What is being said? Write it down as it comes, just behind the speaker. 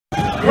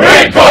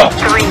Sniper!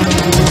 3, 2,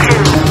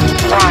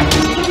 1.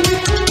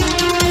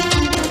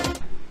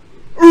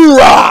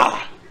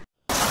 Hoorah!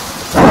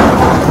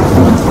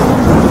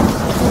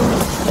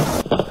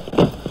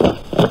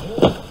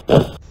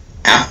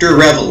 After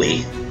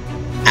Reveille,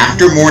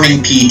 after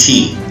morning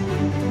PT,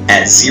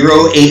 at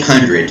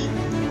 0800,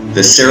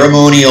 the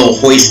ceremonial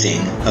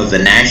hoisting of the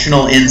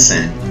national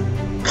ensign,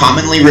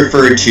 commonly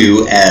referred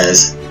to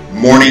as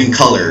morning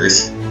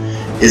colors,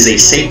 is a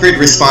sacred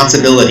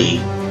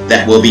responsibility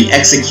that will be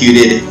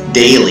executed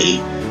daily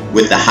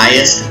with the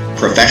highest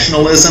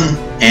professionalism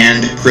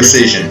and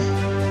precision.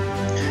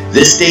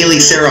 This daily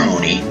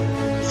ceremony,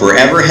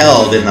 forever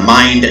held in the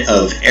mind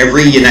of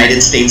every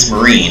United States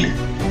Marine,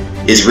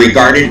 is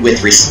regarded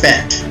with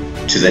respect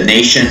to the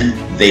nation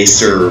they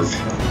serve.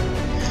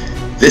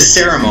 This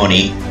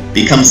ceremony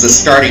becomes the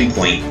starting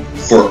point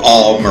for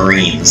all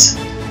Marines.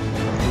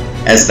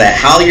 As the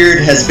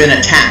halyard has been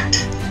attacked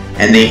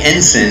and the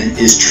ensign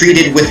is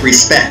treated with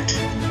respect,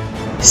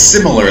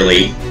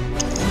 similarly,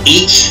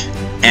 each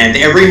and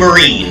every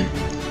Marine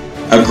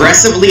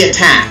aggressively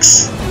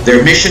attacks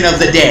their mission of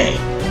the day,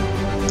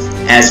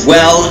 as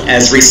well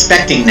as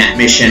respecting that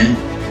mission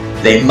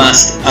they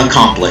must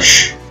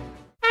accomplish.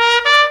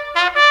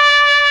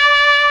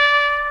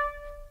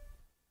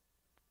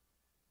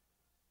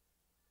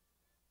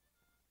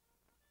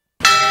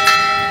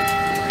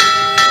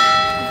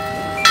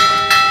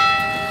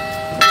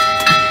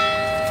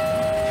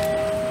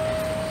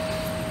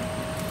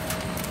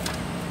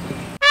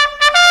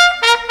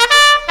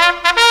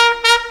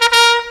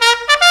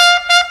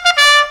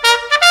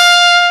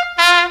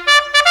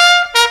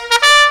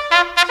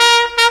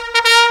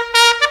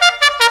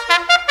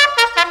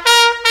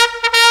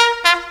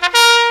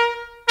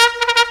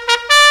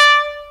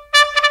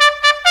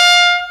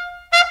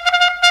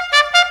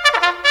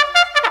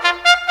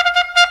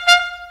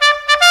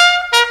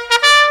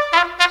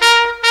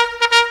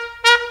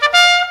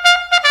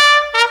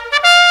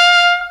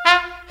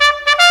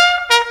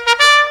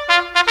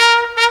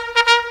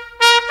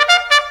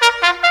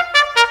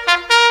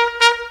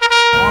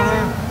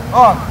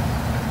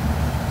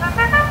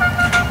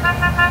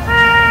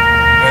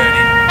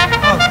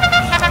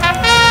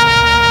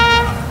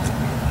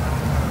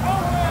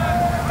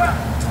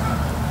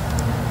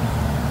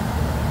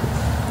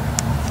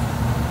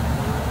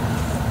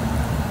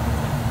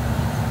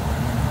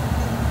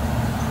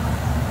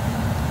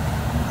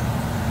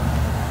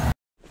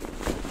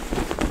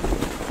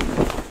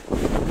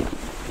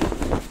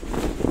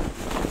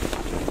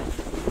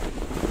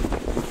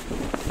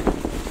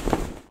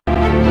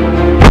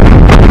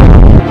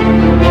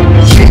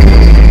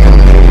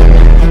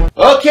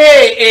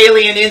 Okay,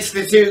 Alien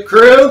Institute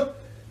crew,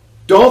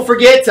 don't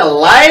forget to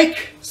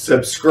like,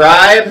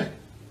 subscribe,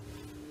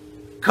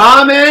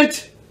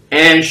 comment,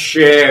 and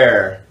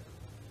share.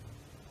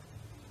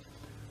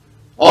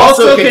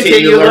 Also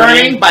continue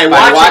learning by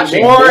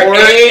watching more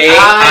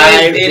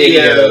AI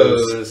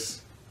videos.